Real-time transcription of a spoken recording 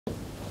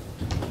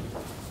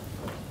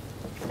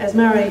As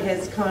Murray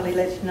has kindly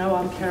let you know,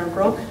 I'm Karen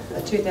Brock,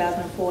 a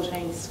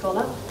 2014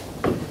 scholar,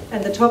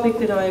 and the topic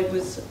that I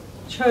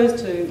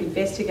chose to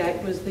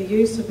investigate was the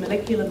use of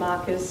molecular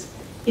markers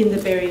in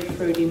the berry and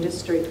fruit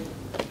industry.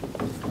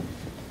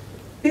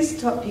 This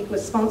topic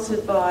was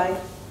sponsored by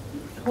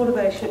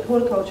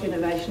Horticulture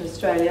Innovation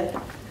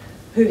Australia,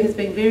 who has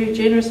been very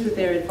generous with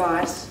their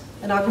advice,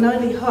 and I can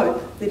only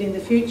hope that in the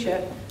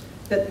future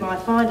that my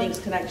findings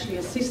can actually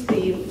assist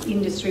the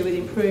industry with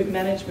improved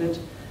management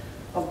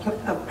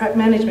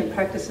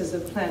practices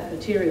of plant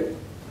material.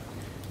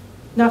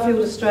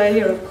 Nuffield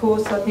Australia, of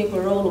course, I think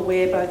we're all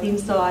aware, both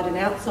inside and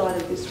outside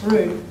of this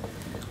room,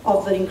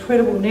 of the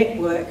incredible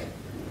network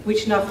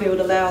which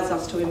Nuffield allows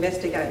us to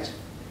investigate.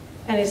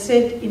 And as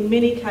said in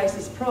many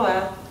cases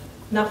prior,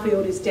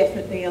 Nuffield is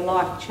definitely a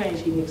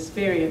life-changing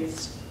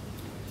experience.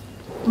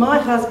 My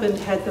husband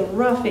had the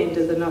rough end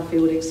of the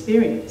Nuffield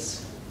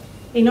experience.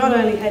 He not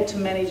only had to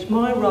manage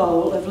my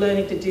role of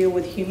learning to deal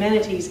with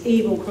humanity's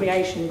evil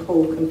creation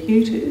called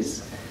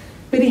computers,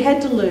 but he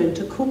had to learn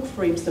to cook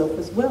for himself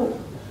as well.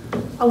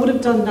 I would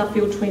have done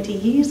Nuffield 20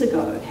 years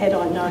ago had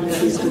I known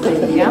that this would be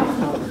the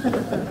outcome.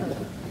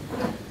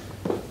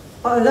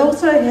 I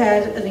also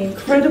had an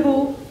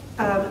incredible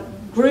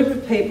group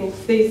of people.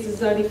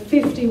 There's only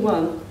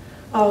 51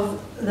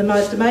 of the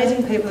most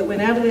amazing people that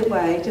went out of their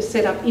way to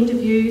set up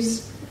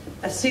interviews,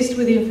 assist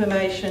with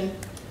information,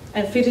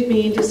 and fitted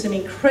me into some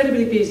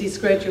incredibly busy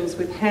schedules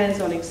with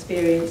hands-on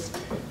experience,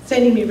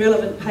 sending me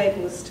relevant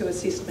papers to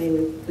assist me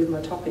with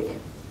my topic.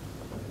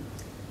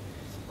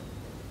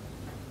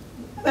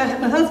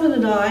 My husband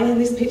and I, and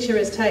this picture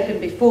is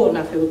taken before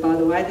Nuffield, by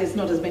the way, there's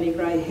not as many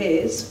grey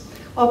hairs,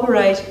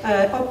 operate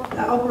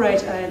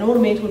an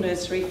ornamental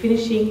nursery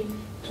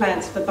finishing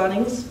plants for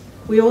Bunnings.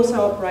 We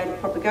also operate a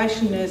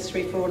propagation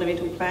nursery for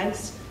ornamental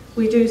plants.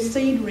 We do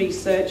seed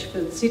research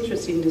for the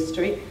citrus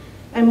industry,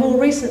 and more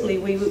recently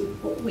we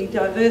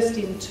diversed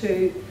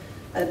into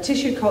a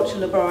tissue culture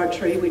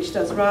laboratory which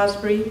does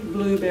raspberry,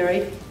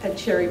 blueberry and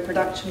cherry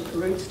production for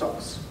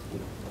rootstocks.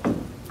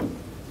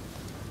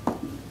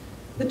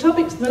 The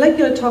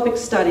molecular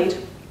topics studied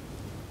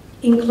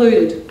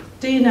included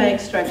DNA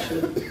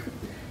extraction.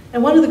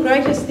 And one of the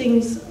greatest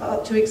things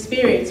to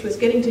experience was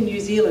getting to New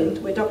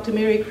Zealand, where Dr.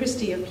 Mary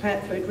Christie of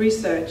Plant Food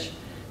Research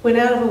went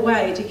out of her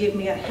way to give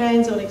me a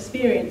hands-on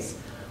experience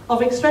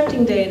of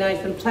extracting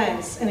DNA from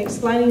plants and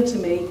explaining to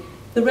me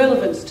the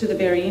relevance to the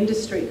berry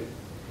industry.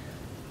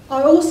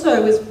 I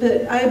also was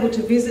able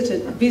to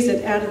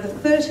visit out of the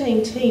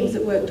 13 teams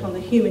that worked on the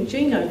Human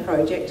Genome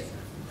Project,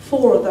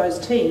 4 of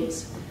those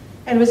teams.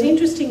 And it was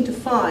interesting to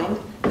find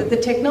that the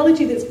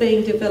technology that's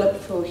being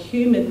developed for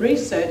human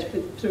research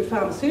through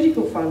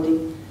pharmaceutical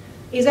funding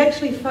is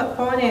actually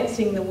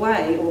financing the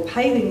way or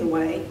paving the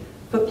way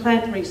for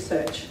plant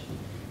research.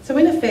 So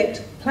in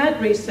effect,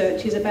 plant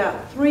research is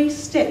about 3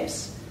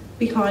 steps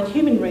behind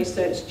human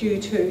research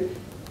due to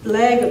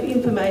lag of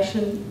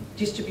information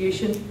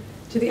distribution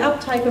to the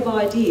uptake of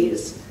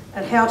ideas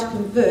and how to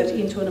convert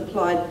into an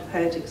applied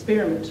plant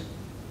experiment.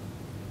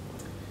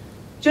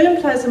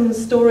 Germplasm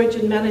storage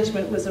and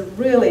management was a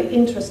really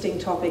interesting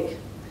topic.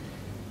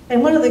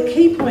 And one of the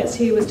key points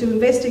here was to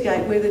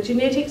investigate whether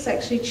genetics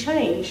actually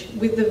change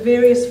with the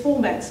various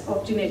formats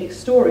of genetic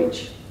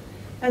storage.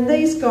 And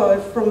these go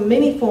from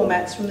many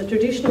formats, from the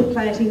traditional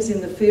plantings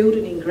in the field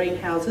and in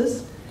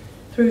greenhouses,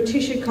 through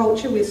tissue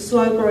culture with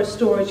slow growth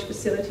storage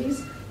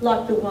facilities,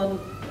 like the one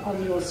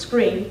on your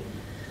screen,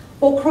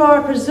 or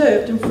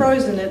cryopreserved and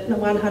frozen at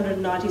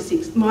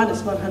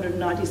minus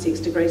 196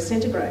 degrees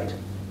centigrade.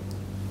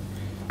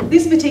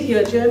 This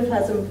particular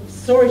germplasm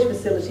storage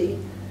facility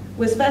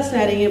was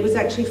fascinating. It was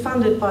actually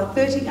funded by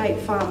 38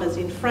 farmers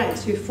in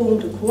France who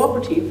formed a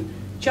cooperative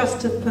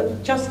just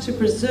to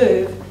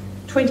preserve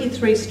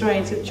 23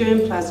 strains of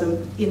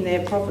germplasm in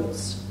their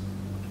province.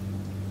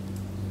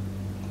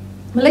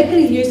 Molecular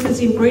uses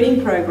in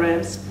breeding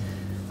programs,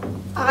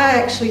 I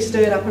actually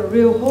stirred up a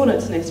real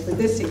hornet's nest with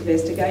this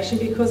investigation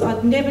because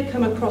I'd never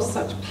come across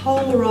such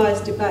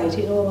polarised debate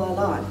in all my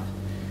life.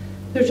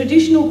 The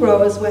traditional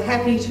growers were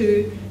happy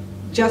to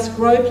just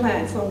grow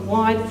plants on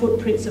wide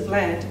footprints of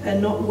land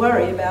and not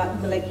worry about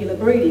molecular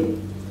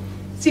breeding.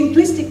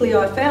 Simplistically,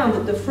 I found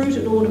that the fruit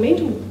and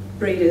ornamental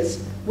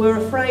breeders were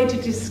afraid to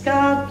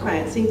discard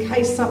plants in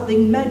case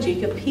something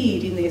magic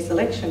appeared in their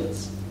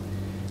selections.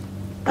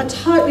 A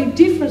totally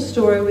different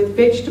story with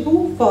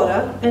vegetable,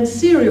 fodder and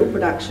cereal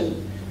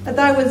production. They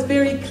was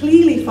very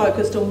clearly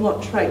focused on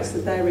what traits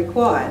that they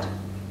required,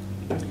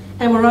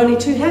 and were only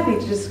too happy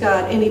to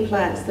discard any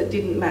plants that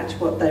didn't match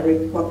what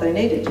they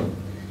needed.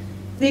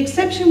 The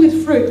exception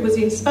with fruit was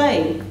in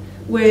Spain,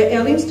 where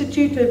El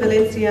Instituto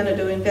Valenciano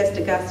de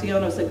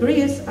Investigaciones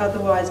Agrarias,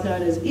 otherwise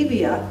known as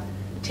IVIA,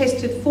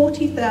 tested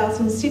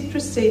 40,000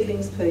 citrus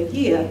seedlings per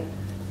year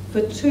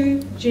for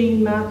 2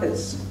 gene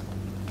markers.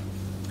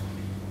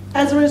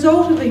 As a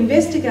result of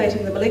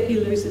investigating the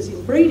molecular uses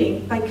in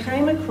breeding, I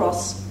came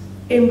across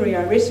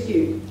embryo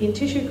rescue in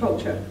tissue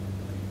culture.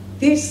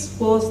 This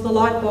was the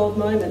light bulb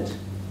moment.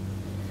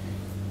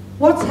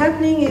 What's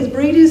happening is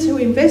breeders who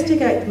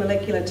investigate the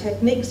molecular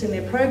techniques in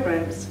their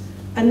programs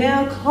are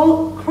now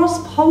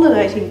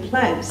cross-pollinating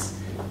plants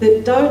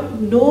that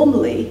don't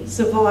normally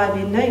survive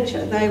in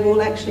nature. They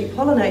will actually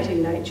pollinate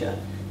in nature,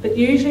 but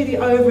usually the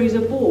ovaries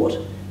are bought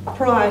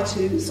prior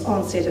to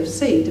onset of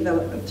seed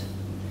development.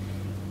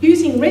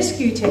 Using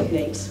rescue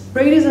techniques,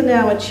 breeders are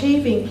now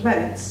achieving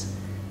plants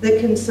that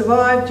can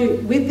survive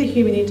with the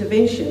human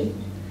intervention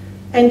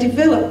and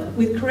develop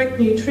with correct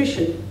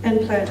nutrition and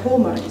plant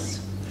hormones.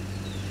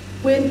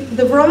 When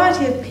the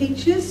variety of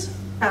peaches,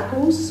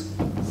 apples,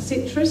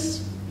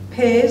 citrus,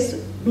 pears,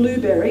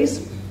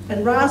 blueberries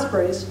and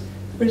raspberries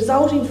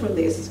resulting from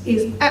this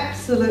is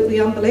absolutely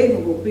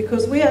unbelievable,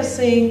 because we are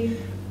seeing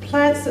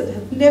plants that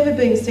have never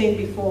been seen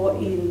before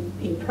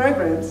in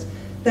programs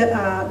that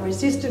are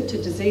resistant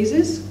to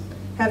diseases,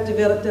 have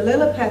developed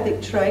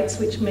allelopathic traits,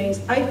 which means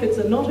aphids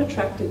are not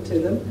attracted to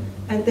them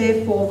and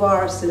therefore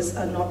viruses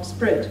are not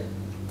spread.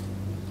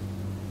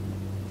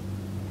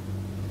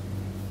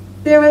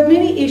 There are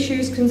many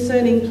issues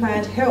concerning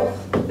plant health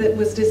that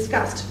was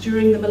discussed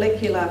during the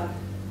molecular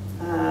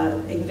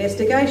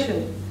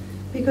investigation,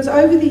 because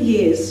over the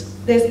years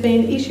there's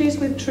been issues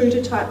with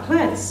true-to-type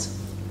plants.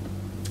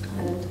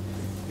 And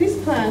this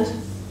plant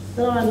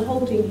that I'm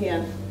holding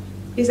here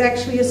is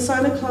actually a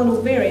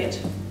synoclonal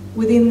variant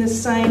within the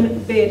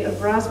same bed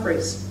of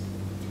raspberries.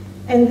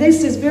 And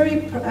this is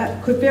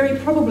could very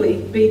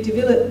probably be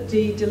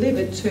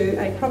delivered to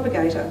a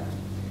propagator,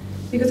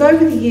 because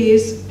over the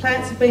years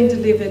plants have been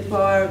delivered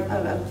via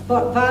a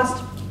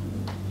vast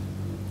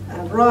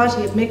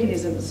variety of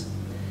mechanisms.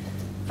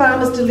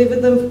 Farmers deliver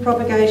them for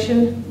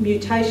propagation,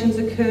 mutations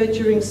occur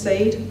during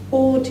seed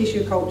or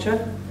tissue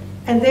culture,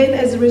 and then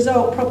as a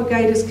result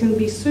propagators can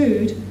be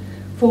sued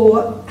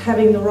for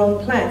having the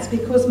wrong plants,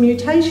 because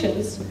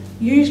mutations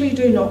usually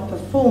do not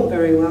perform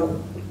very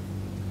well.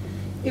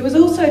 It was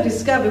also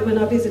discovered when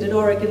I visited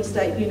Oregon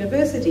State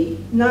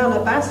University.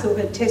 Nala Basil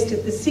had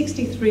tested the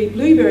 63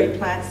 blueberry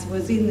plants that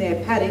was in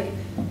their paddock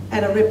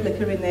and a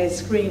replica in their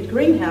screened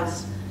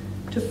greenhouse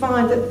to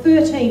find that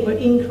 13 were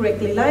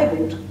incorrectly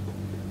labelled.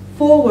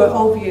 4 were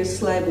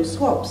obvious label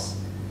swaps.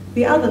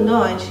 The other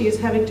 9 she is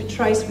having to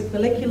trace with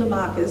molecular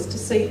markers to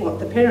see what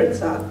the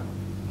parents are.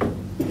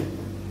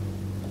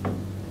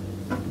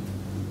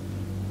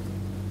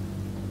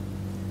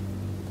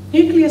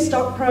 Nuclear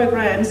stock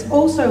programs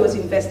also was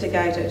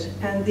investigated,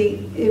 and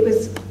it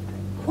was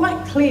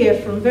quite clear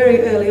from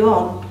very early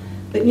on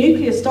that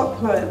nuclear stock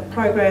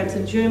programs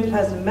and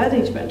germplasm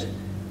management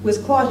was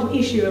quite an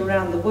issue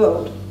around the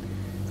world.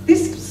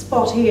 This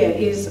spot here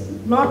is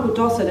Michael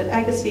Dossett at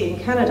Agassiz in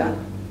Canada,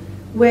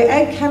 where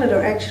Ag Canada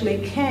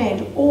actually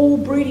canned all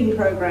breeding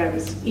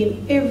programs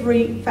in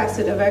every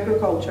facet of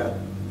agriculture.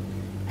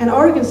 And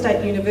Oregon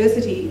State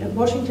University and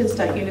Washington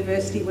State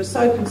University were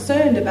so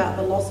concerned about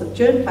the loss of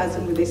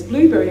germplasm with this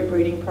blueberry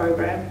breeding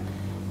program,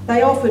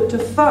 they offered to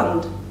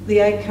fund the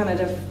Ag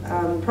Canada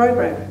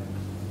program.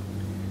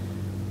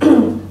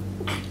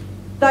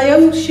 They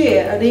all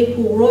share an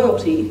equal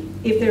royalty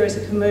if there is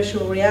a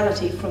commercial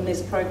reality from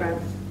this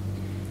program.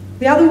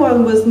 The other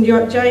one was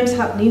James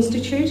Hutton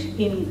Institute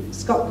in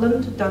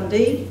Scotland,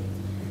 Dundee,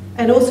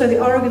 and also the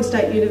Oregon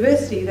State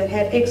University that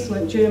had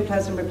excellent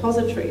germplasm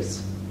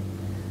repositories.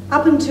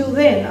 Up until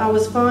then, I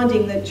was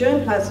finding that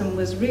germplasm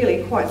was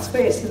really quite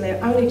scarce, and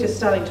they're only just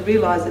starting to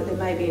realise that there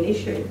may be an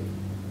issue.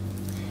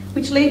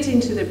 Which leads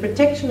into the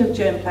protection of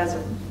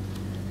germplasm.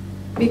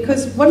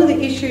 Because one of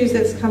the issues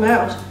that's come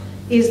out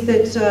is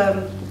that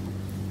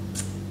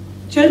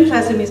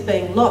germplasm is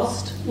being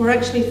lost. We're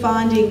actually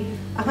finding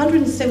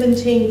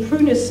 117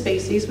 prunus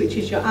species, which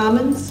is your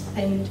almonds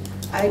and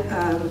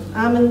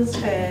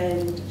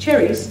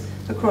cherries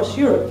across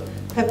Europe,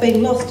 have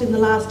been lost in the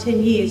last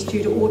 10 years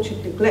due to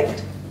orchard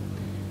neglect.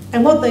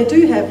 And what they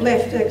do have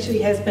left actually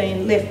has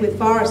been left with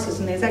viruses,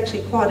 and there's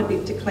actually quite a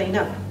bit to clean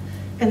up.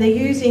 And they're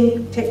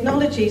using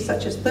technology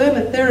such as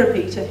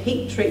thermotherapy to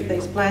heat treat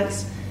these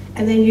plants,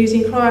 and then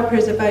using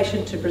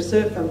cryopreservation to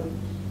preserve them.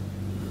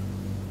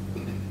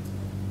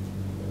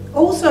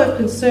 Also of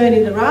concern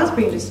in the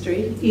raspberry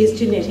industry is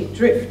genetic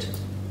drift.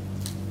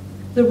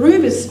 The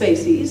rubus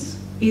species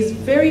is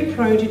very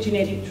prone to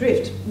genetic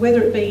drift,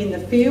 whether it be in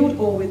the field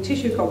or with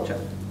tissue culture.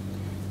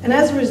 And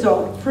as a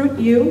result, fruit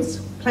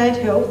yields, plant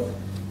health,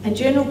 and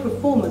general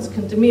performance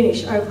can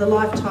diminish over the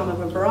lifetime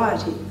of a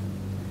variety.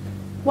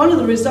 One of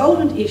the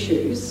resultant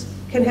issues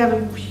can have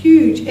a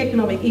huge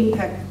economic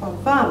impact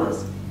on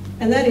farmers,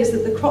 and that is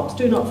that the crops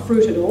do not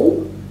fruit at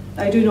all,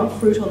 they do not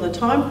fruit on the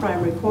time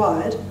frame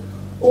required,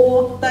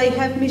 or they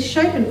have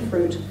misshapen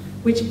fruit,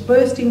 which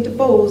bursts into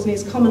balls and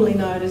is commonly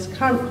known as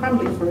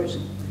crumbly fruit.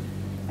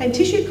 And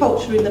tissue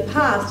culture in the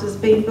past has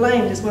been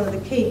blamed as one of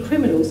the key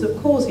criminals of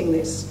causing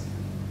this.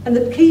 And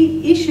the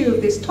key issue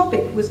of this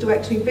topic was to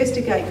actually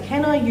investigate,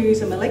 can I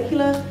use a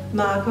molecular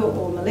marker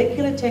or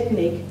molecular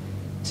technique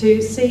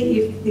to see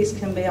if this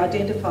can be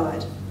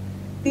identified?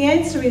 The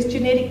answer is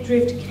genetic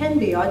drift can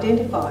be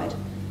identified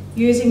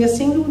using a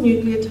single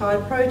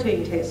nucleotide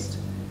protein test.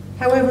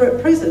 However,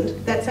 at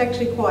present, that's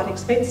actually quite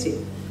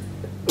expensive.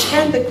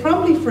 Can the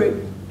crumbly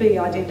fruit be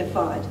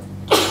identified?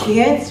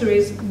 The answer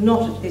is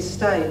not at this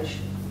stage.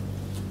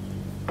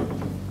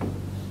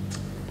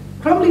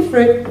 Crumbly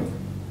fruit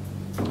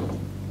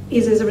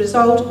is as a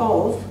result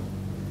of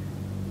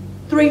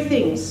three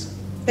things.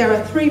 There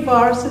are 3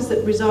 viruses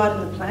that reside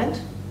in the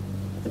plant.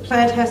 The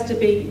plant has to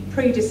be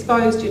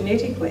predisposed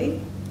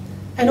genetically,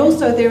 and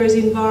also there is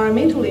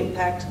environmental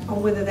impact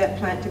on whether that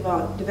plant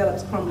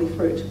develops crumbly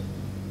fruit.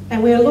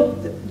 And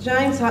the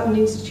James Hutton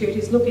Institute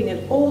is looking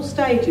at all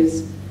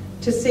stages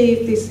to see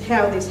if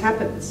how this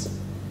happens.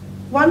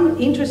 One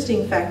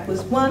interesting fact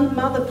was 1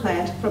 mother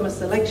plant from a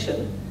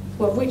selection,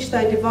 of which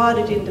they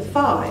divided into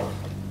 5.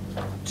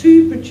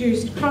 2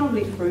 produced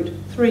crumbly fruit,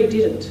 3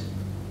 didn't.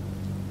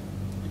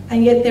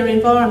 And yet their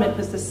environment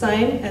was the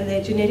same and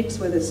their genetics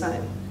were the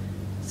same.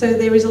 So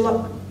there is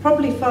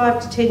probably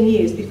 5 to 10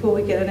 years before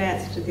we get an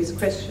answer to this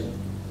question.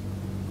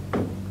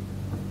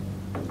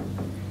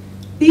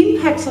 The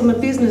impacts on the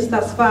business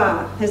thus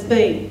far has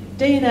been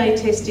DNA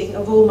testing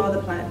of all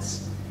mother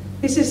plants.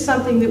 This is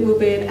something that will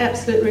be an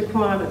absolute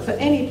requirement for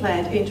any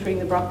plant entering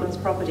the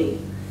Brocklands property.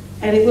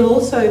 And it will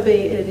also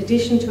be, in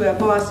addition to our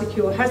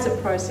biosecure hazard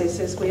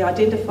processes, we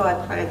identify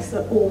plants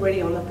that are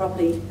already on the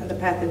property and the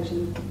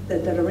pathogens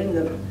that are in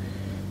them.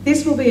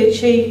 This will be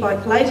achieved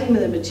by collating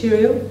the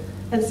material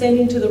and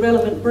sending to the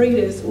relevant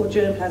breeders or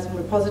germplasm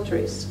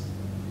repositories.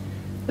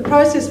 The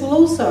process will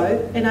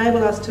also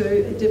enable us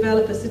to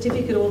develop a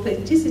certificate of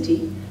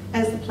authenticity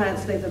as the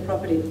plants leave the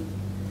property.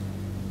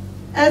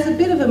 As a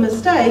bit of a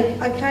mistake,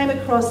 I came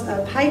across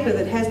a paper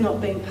that has not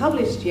been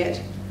published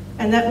yet,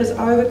 and that was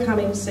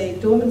overcoming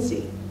seed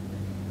dormancy.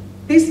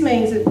 This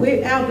means that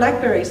our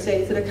blackberry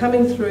seeds that are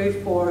coming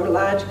through for a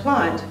large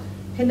client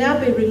can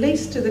now be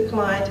released to the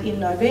client in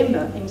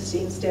November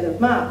instead of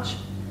March.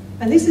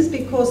 And this is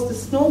because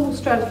the normal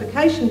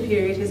stratification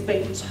period has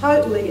been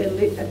totally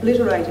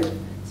obliterated.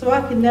 So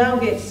I can now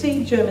get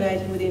seed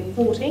germinating within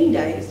 14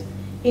 days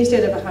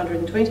instead of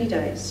 120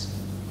 days.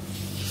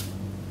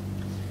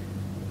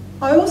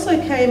 I also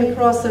came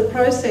across a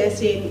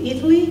process in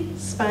Italy,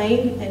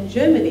 Spain and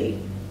Germany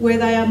where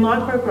they are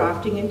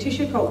micrografting in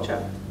tissue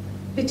culture,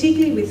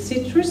 particularly with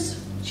citrus,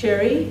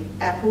 cherry,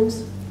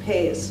 apples,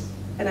 pears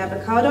and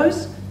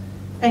avocados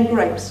and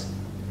grapes.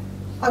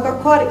 I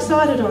got quite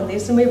excited on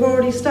this, and we've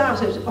already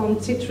started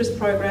on citrus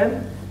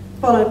program,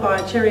 followed by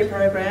a cherry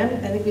program,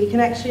 and we can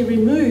actually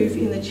remove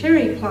in the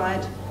cherry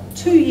plant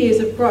 2 years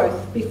of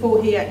growth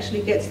before he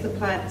actually gets the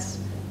plants.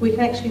 We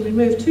can actually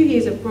remove 2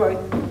 years of growth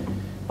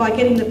by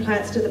getting the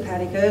plants to the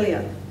paddock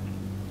earlier.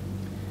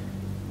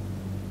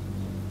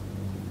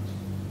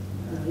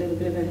 A little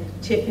bit of a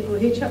technical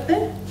hitch up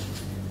there.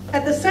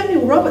 At the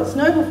Samuel Roberts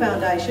Noble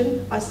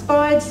Foundation, I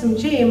spied some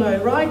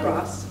GMO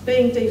ryegrass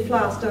being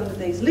deflasked under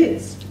these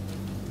lids.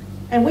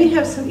 And we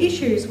have some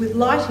issues with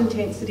light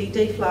intensity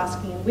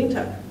deflasking in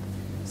winter.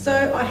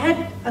 So I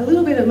had a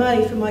little bit of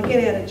money for my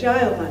get out of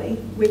jail money,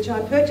 which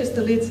I purchased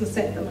the lids and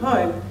sent them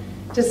home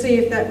to see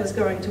if that was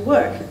going to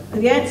work.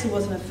 And the answer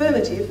was an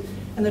affirmative,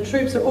 and the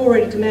troops are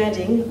already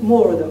demanding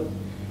more of them.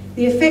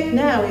 The effect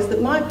now is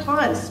that my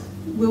clients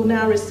will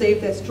now receive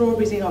their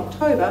strawberries in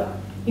October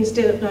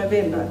instead of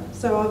November.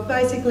 So I've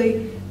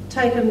basically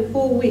taken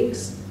 4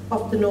 weeks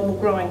off the normal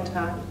growing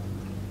time.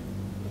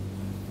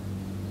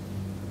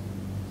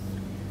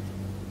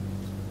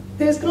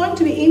 There's going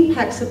to be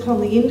impacts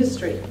upon the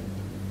industry,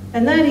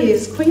 and that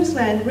is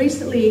Queensland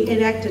recently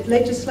enacted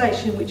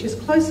legislation which is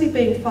closely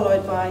being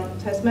followed by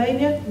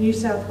Tasmania, New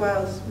South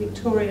Wales,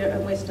 Victoria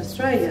and Western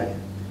Australia,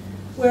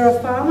 where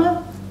a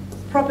farmer,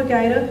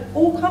 propagator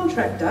or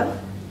contractor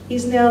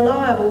is now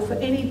liable for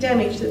any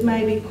damage that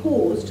may be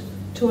caused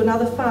to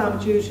another farm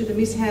due to the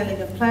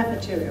mishandling of plant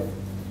material.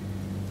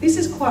 This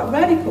is quite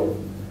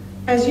radical,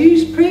 as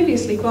used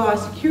previously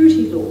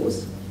biosecurity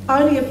laws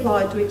only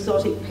applied to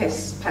exotic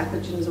pests,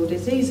 pathogens or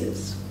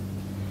diseases.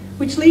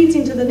 Which leads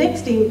into the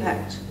next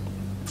impact,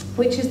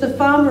 which is the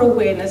farmer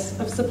awareness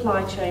of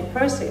supply chain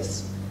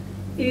process.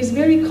 It is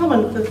very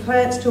common for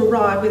plants to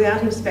arrive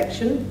without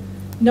inspection,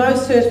 no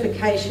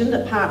certification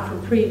apart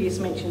from previous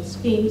mentioned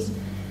schemes,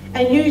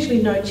 and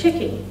usually no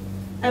checking.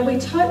 And we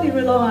totally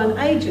rely on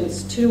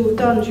agents to have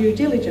done due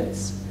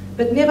diligence,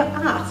 but never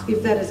ask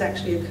if that has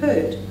actually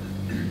occurred.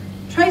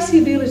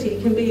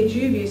 Traceability can be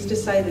dubious to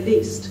say the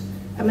least.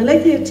 And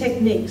molecular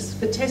techniques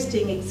for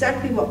testing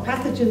exactly what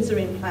pathogens are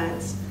in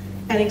plants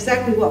and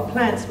exactly what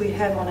plants we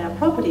have on our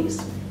properties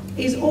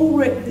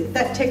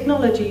that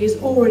technology is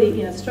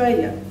already in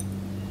Australia.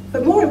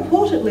 But more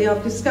importantly,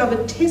 I've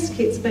discovered test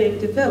kits being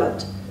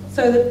developed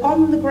so that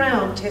on the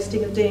ground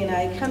testing of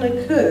DNA can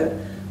occur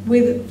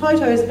with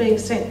photos being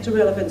sent to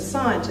relevant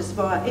scientists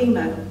via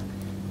email.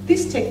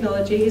 This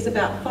technology is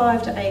about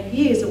 5 to 8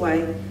 years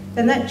away,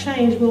 and that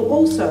change will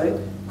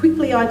also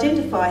quickly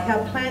identify how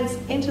plants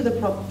enter the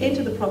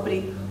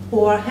property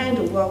or are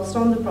handled whilst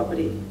on the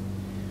property.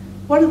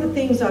 One of the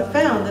things I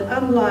found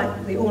that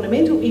unlike the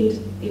ornamental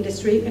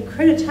industry,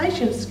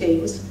 accreditation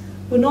schemes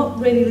were not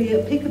readily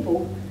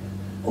applicable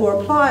or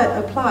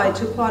applied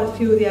to quite a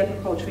few of the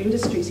agricultural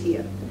industries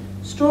here.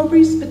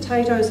 Strawberries,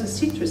 potatoes and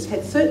citrus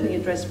had certainly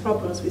addressed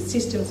problems with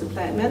systems of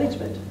plant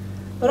management,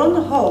 but on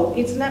the whole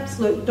it's an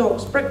absolute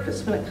dog's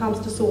breakfast when it comes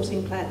to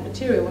sourcing plant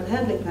material and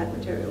handling plant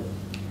material.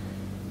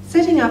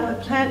 Setting up a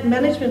plant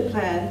management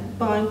plan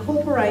by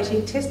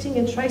incorporating testing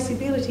and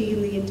traceability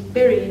in the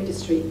berry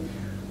industry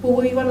will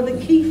be one of the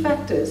key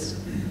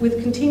factors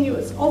with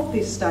continuance of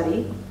this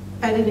study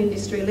at an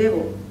industry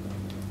level.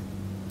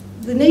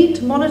 The need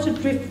to monitor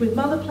drift with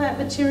mother plant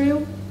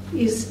material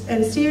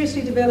and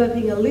seriously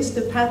developing a list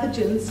of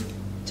pathogens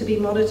to be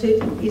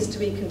monitored is to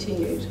be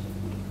continued.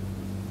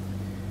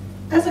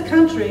 As a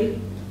country,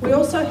 we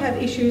also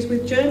have issues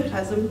with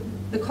germplasm,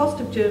 the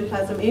cost of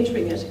germplasm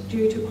entering it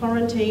due to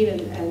quarantine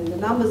and the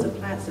numbers of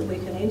plants that we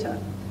can enter.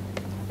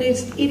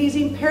 It is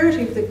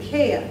imperative that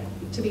care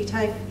is to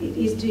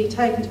be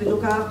taken to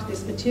look after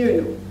this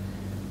material.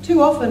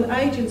 Too often,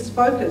 agents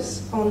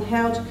focus on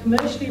how to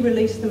commercially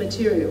release the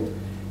material.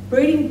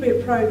 Breeding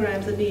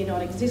programs are near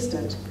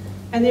non-existent,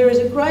 and there is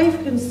a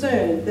grave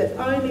concern that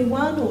only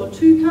 1 or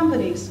 2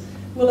 companies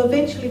will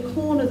eventually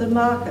corner the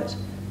market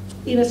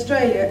in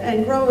Australia,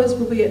 and growers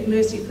will be at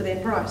mercy for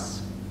their price.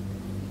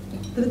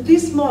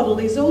 This model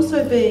is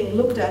also being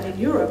looked at in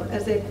Europe,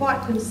 as they're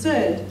quite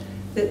concerned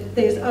that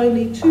there's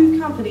only 2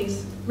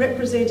 companies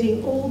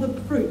representing all the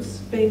fruits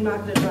being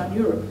marketed around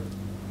Europe.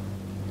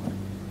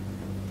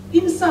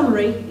 In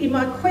summary, in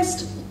my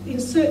quest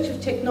in search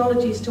of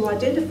technologies to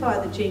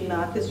identify the gene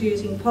markers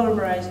using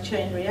polymerase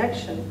chain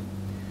reaction,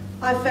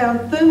 I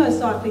found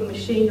thermocycling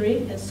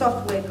machinery and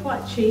software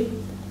quite cheap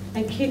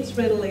and kits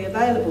readily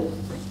available,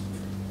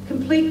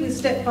 complete with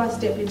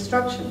step-by-step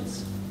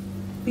instructions.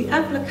 The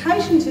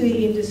application to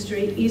the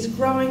industry is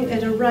growing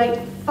at a rate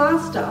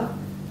faster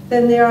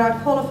than there are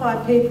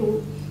qualified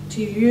people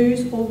to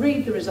use or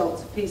read the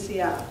results of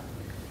PCR.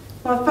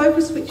 My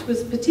focus, which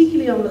was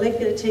particularly on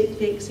molecular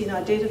techniques in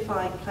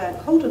identifying plant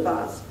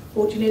cultivars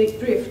or genetic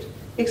drift,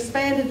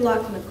 expanded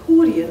like an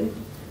accordion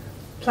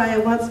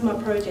player once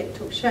my project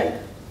took shape.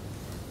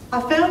 I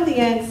found the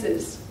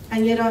answers,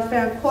 and yet I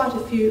found quite a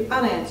few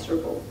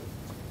unanswerable,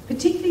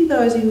 particularly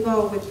those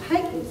involved with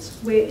patents,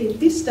 where in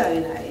this day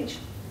and age,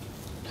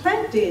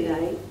 plant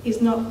DNA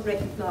is not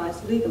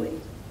recognised legally.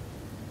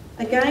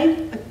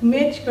 Again, a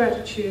much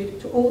gratitude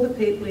to all the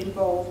people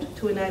involved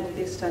to enable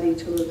this study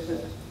to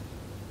occur.